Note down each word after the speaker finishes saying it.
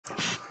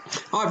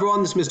Hi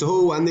everyone, this is Mr.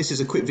 Hall and this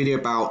is a quick video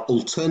about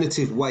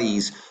alternative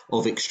ways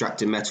of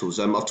extracting metals.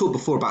 I've talked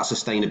before about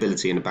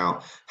sustainability and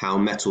about how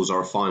metals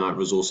are a finite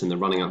resource and they're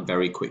running out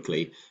very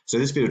quickly. So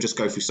this video will just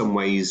go through some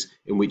ways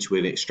in which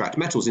we'll extract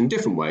metals in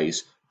different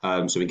ways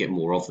so we get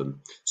more of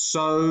them.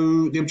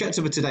 So the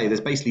objective of today, there's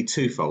basically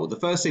twofold. The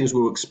first thing is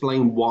we'll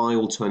explain why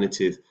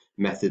alternative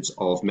methods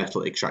of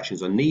metal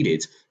extractions are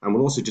needed, and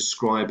we'll also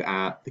describe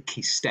the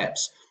key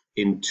steps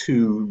in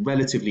two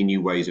relatively new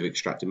ways of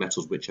extracting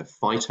metals, which are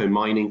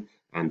phytomining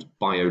and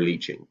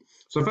bioleaching.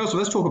 So first of all,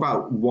 let's talk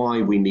about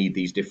why we need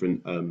these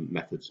different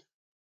methods.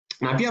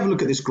 Now, if you have a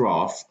look at this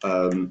graph,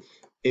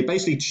 it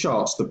basically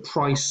charts the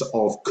price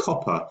of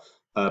copper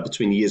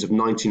between the years of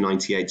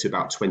 1998 to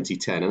about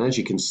 2010. And as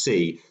you can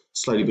see,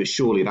 slowly but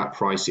surely that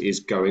price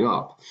is going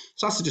up.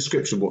 So that's a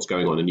description of what's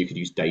going on, and you could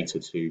use data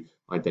to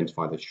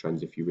identify those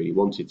trends if you really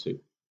wanted to.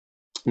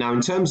 Now,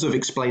 in terms of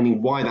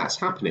explaining why that's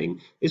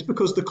happening, it's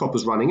because the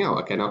copper's running out.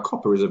 Okay, now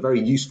copper is a very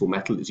useful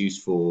metal. It's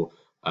used for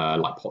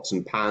like pots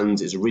and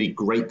pans. It's a really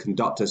great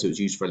conductor, so it's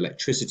used for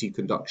electricity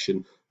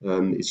conduction.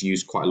 It's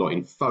used quite a lot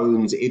in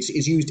phones.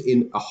 It's used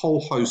in a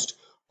whole host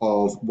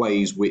of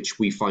ways which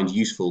we find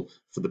useful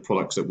for the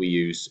products that we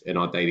use in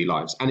our daily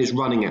lives. And it's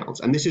running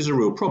out, and this is a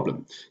real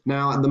problem.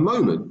 Now, at the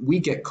moment, we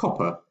get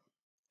copper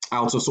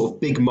out of sort of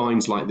big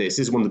mines like this.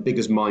 This is one of the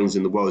biggest mines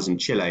in the world, is in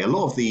Chile. A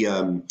lot of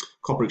the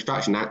copper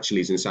extraction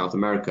actually is in South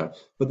America,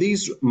 but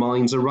these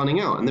mines are running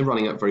out, and they're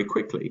running out very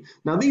quickly.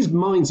 Now, these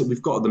mines that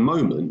we've got at the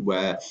moment,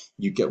 where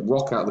you get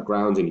rock out of the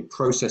ground and you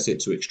process it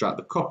to extract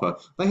the copper,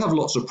 they have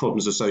lots of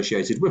problems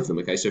associated with them.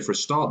 Okay, so for a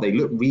start, they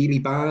look really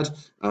bad,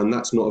 and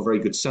that's not a very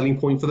good selling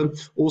point for them.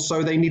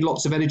 Also, they need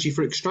lots of energy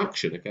for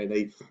extraction.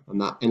 Okay, and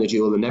that energy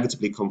will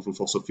inevitably come from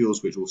fossil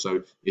fuels, which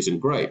also isn't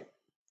great.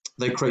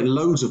 They create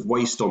loads of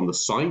waste on the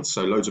site,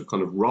 so loads of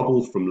kind of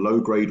rubble from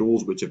low-grade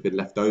ores which have been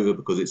left over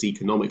because it's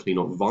economically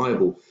not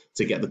viable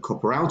to get the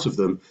copper out of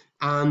them.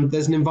 And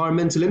there's an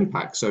environmental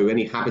impact, so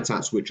any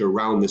habitats which are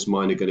around this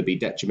mine are going to be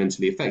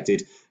detrimentally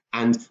affected.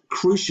 And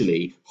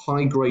crucially,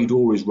 high-grade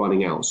ore is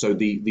running out. So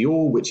the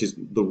ore, which is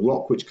the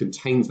rock which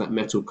contains that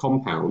metal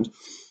compound,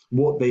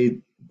 what they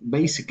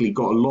basically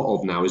got a lot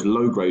of now is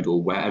low-grade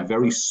ore, where a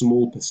very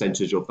small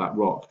percentage of that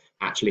rock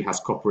actually has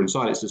copper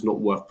inside it, so it's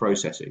not worth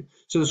processing.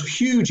 So there's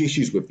huge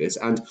issues with this,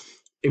 and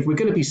if we're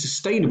going to be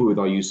sustainable with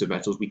our use of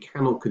metals, we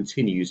cannot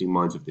continue using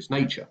mines of this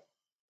nature.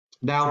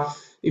 Now,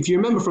 if you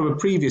remember from a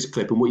previous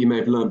clip and what you may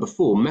have learned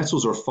before,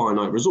 metals are a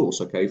finite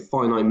resource, okay?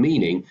 Finite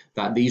meaning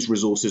that these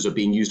resources are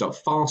being used up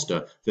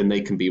faster than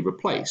they can be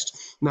replaced.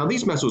 Now,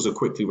 these metals are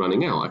quickly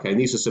running out, okay? And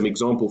these are some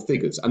example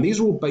figures, and these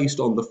are all based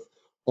on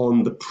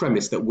the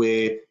premise that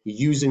we're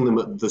using them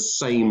at the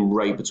same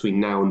rate between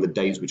now and the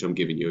dates which I'm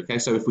giving you, okay?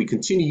 So if we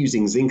continue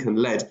using zinc and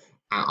lead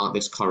at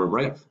this current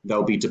rate,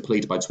 they'll be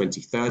depleted by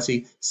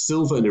 2030.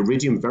 Silver and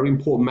iridium, very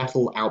important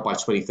metal, out by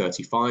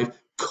 2035.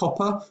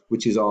 Copper,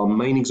 which is our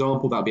main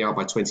example, that'll be out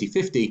by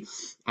 2050.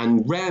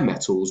 And rare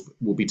metals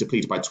will be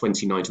depleted by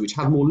 2090, which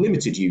have more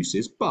limited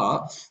uses,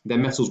 but they're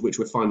metals which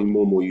we're finding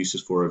more and more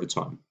uses for over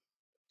time.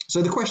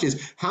 So the question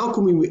is, how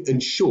can we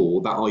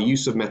ensure that our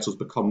use of metals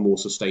become more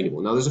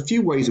sustainable? Now, there's a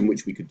few ways in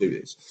which we could do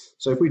this.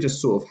 So if we just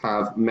sort of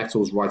have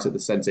metals right at the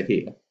center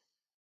here.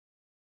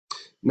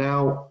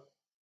 Now,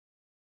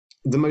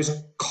 the most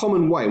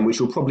common way, in which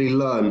you'll probably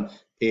learn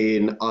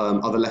in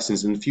other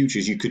lessons in the future,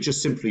 is you could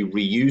just simply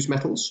reuse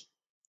metals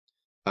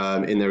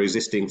in their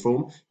existing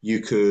form.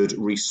 You could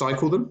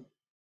recycle them.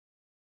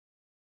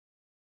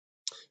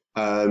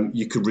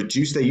 You could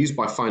reduce their use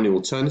by finding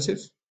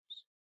alternatives.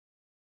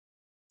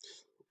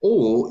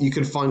 Or you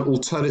can find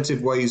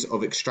alternative ways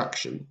of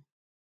extraction.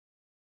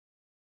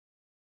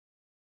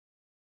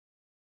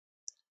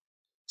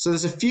 So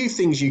there's a few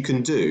things you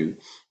can do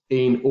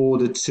in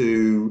order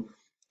to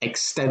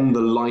extend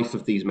the life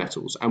of these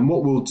metals. And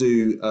what we'll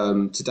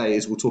do today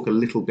is we'll talk a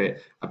little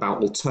bit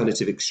about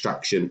alternative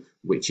extraction,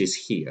 which is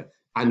here.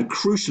 And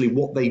crucially,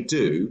 what they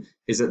do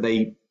is that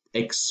they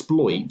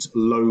exploit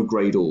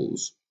low-grade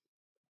ores.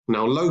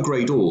 Now,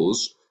 low-grade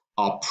ores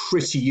are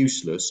pretty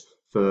useless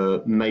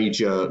for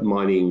major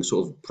mining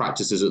sort of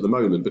practices at the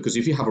moment, because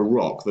if you have a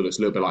rock that looks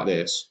a little bit like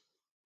this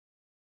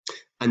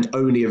and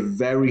only a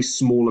very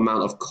small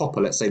amount of copper,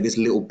 let's say this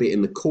little bit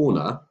in the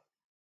corner,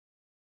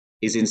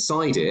 is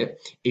inside it,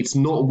 it's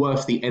not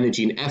worth the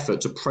energy and effort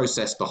to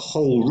process the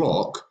whole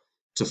rock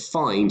to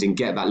find and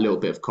get that little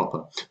bit of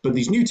copper. But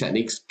these new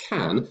techniques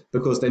can,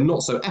 because they're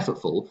not so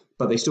effortful,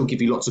 but they still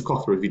give you lots of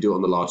copper if you do it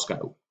on the large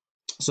scale.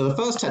 So the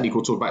first technique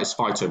we'll talk about is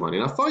phytomining.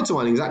 Now,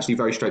 phytomining is actually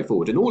very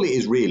straightforward, and all it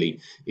is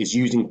really is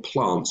using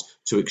plants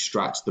to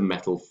extract the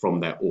metal from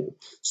their ore.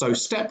 So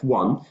step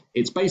one,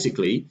 it's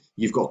basically,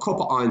 you've got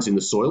copper ions in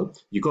the soil,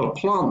 you've got a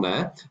plant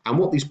there, and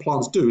what these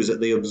plants do is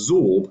that they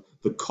absorb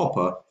the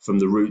copper from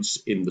the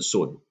roots in the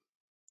soil.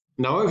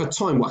 Now, over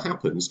time, what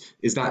happens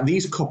is that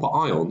these copper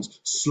ions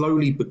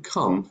slowly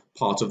become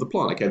part of the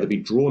plant. Okay, they'll be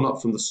drawn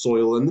up from the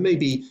soil, and they may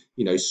be,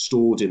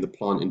 stored in the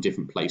plant in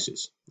different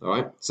places. All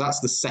right, so that's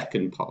the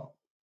second part.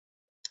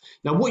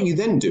 Now, what you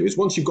then do is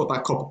once you've got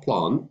that copper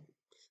plant,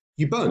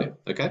 you burn it,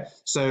 okay?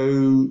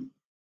 So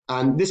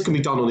And this can be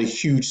done on a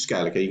huge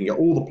scale. Okay, you can get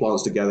all the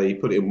plants together, you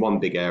put it in one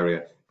big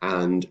area,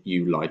 and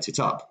you light it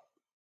up.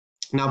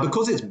 Now,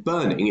 because it's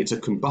burning, it's a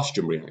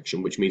combustion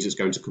reaction, which means it's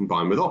going to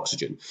combine with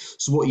oxygen.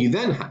 So what you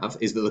then have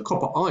is that the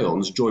copper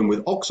ions join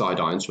with oxide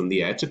ions from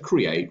the air to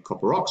create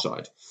copper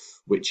oxide,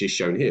 which is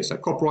shown here. So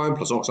copper ion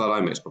plus oxide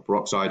ion makes copper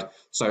oxide.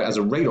 So as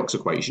a redox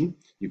equation,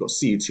 you've got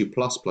Cu2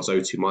 plus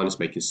O2 minus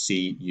making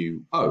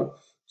CuO.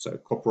 So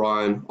copper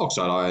ion,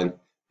 oxide ion,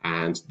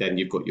 and then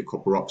you've got your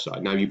copper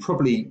oxide. Now, you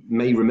probably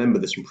may remember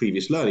this from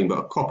previous learning, but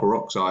a copper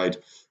oxide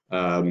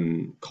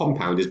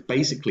compound is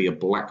basically a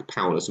black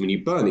powder. So when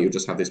you burn it, you'll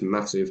just have this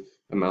massive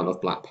amount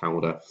of black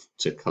powder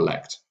to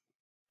collect.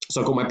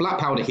 So I've got my black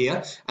powder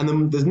here, and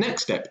then the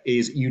next step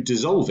is you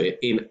dissolve it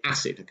in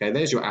acid. Okay,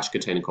 there's your ash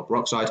containing copper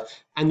oxide,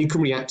 and you can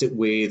react it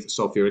with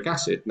sulfuric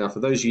acid. Now, for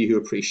those of you who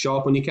are pretty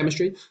sharp on your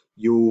chemistry,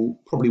 you'll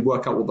probably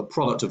work out what the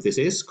product of this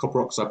is,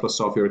 copper oxide plus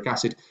sulfuric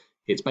acid.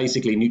 It's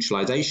basically a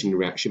neutralization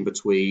reaction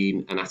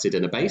between an acid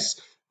and a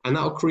base, and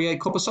that will create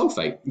copper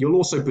sulfate. You'll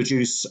also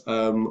produce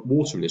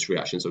water in this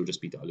reaction, so it will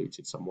just be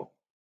diluted somewhat.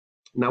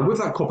 Now, with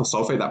that copper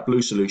sulfate, that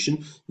blue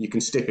solution, you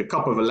can stick a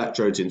couple of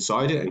electrodes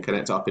inside it and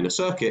connect up in a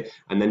circuit,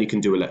 and then you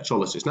can do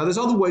electrolysis. Now, there's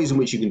other ways in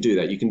which you can do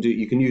that. You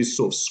can use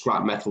sort of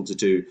scrap metal to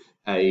do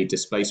a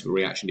displacement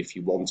reaction if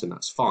you want, and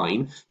that's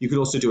fine. You could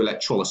also do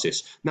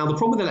electrolysis. Now, the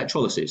problem with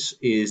electrolysis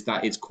is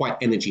that it's quite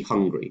energy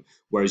hungry,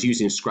 whereas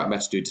using scrap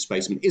metal to do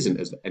displacement isn't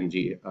as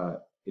energy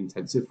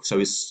intensive, so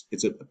it's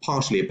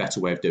partially a better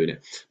way of doing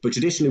it. But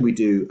traditionally, we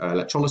do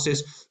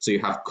electrolysis, so you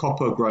have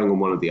copper growing on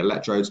one of the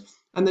electrodes,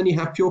 and then you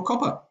have pure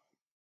copper.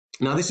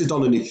 Now, this is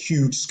done on a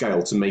huge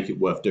scale to make it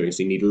worth doing,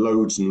 so you need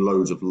loads and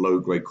loads of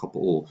low-grade copper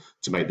ore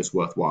to make this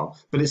worthwhile.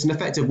 But it's an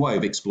effective way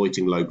of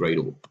exploiting low-grade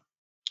ore.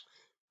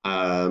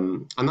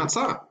 And that's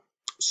that.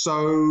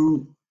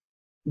 So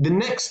the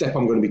next step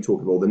I'm going to be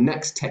talking about, the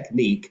next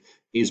technique,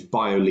 is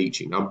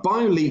bioleaching. Now,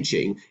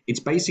 bioleaching, it's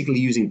basically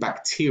using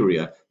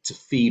bacteria to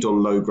feed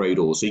on low-grade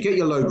ore. So you get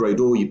your low-grade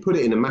ore, you put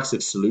it in a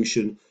massive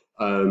solution,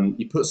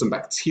 you put some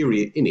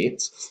bacteria in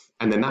it,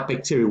 and then that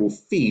bacteria will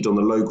feed on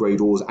the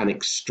low-grade ores and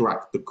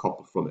extract the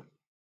copper from it.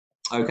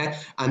 Okay,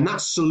 and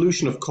that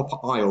solution of copper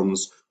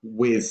ions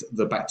with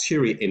the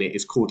bacteria in it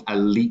is called a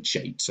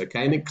leachate.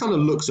 Okay, and it kind of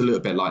looks a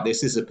little bit like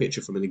this. This is a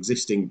picture from an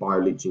existing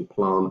bioleaching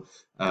plant.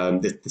 I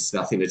think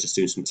they're just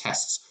doing some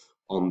tests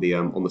on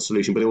the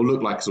solution, but it will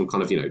look like some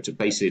kind of,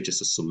 basically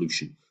just a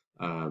solution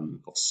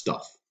of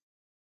stuff.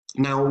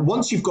 Now,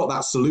 once you've got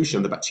that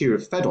solution, the bacteria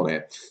fed on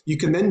it, you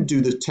can then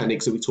do the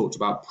techniques that we talked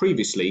about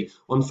previously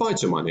on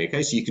phytomining.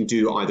 Okay, so you can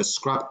do either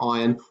scrap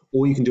iron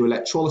or you can do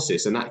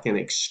electrolysis, and that can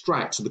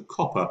extract the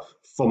copper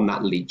from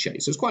that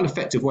leachate. So it's quite an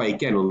effective way,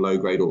 again, on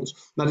low-grade ores.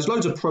 Now, there's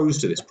loads of pros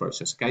to this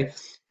process. Okay,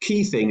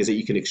 key thing is that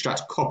you can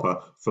extract copper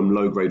from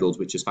low-grade ores,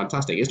 which is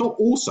fantastic. It's not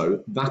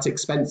also that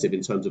expensive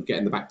in terms of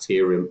getting the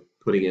bacteria,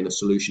 putting in a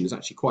solution. It's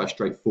actually quite a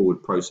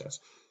straightforward process.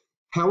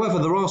 However,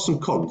 there are some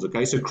cons.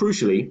 Okay, so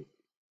crucially,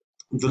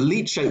 the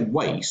leachate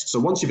waste, so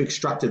once you've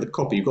extracted the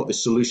copper, you've got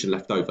this solution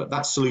left over.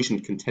 That solution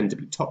can tend to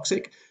be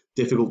toxic,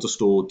 difficult to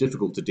store,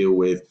 difficult to deal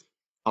with,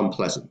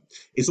 unpleasant.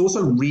 It's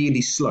also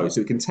really slow,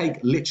 so it can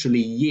take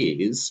literally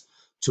years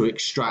to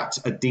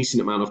extract a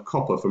decent amount of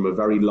copper from a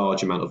very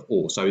large amount of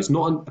ore. So it's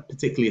not a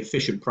particularly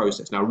efficient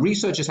process. Now,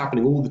 research is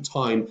happening all the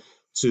time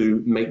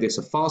to make this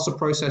a faster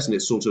process, and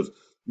it's sort of,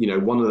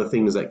 one of the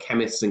things that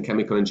chemists and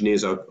chemical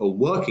engineers are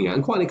working at,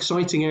 and quite an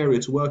exciting area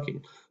to work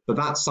in. But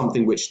that's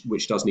something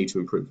which does need to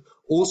improve.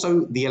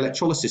 Also, the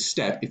electrolysis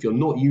step, if you're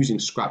not using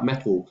scrap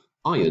metal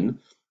iron,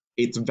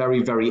 it's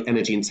very, very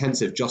energy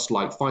intensive, just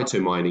like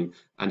phytomining.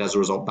 And as a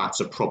result,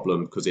 that's a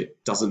problem because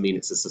it doesn't mean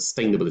it's as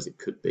sustainable as it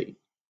could be.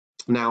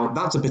 Now,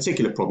 that's a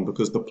particular problem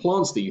because the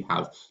plants that you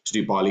have to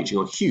do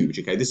bioleaching are huge.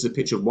 Okay, this is a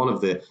picture of one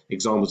of the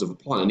examples of a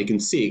plant, and you can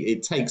see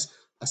it takes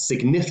a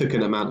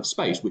significant amount of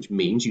space, which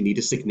means you need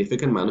a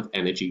significant amount of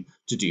energy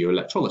to do your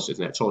electrolysis.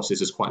 And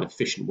electrolysis is quite an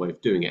efficient way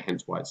of doing it,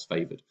 hence why it's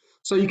favoured.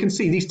 So you can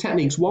see these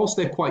techniques, whilst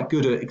they're quite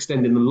good at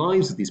extending the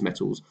lives of these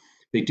metals,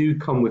 they do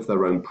come with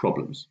their own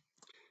problems.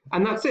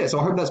 And that's it. So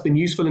I hope that's been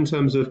useful in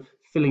terms of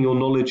filling your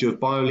knowledge of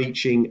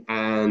bioleaching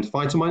and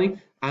phytomining,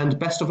 and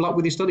best of luck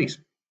with your studies.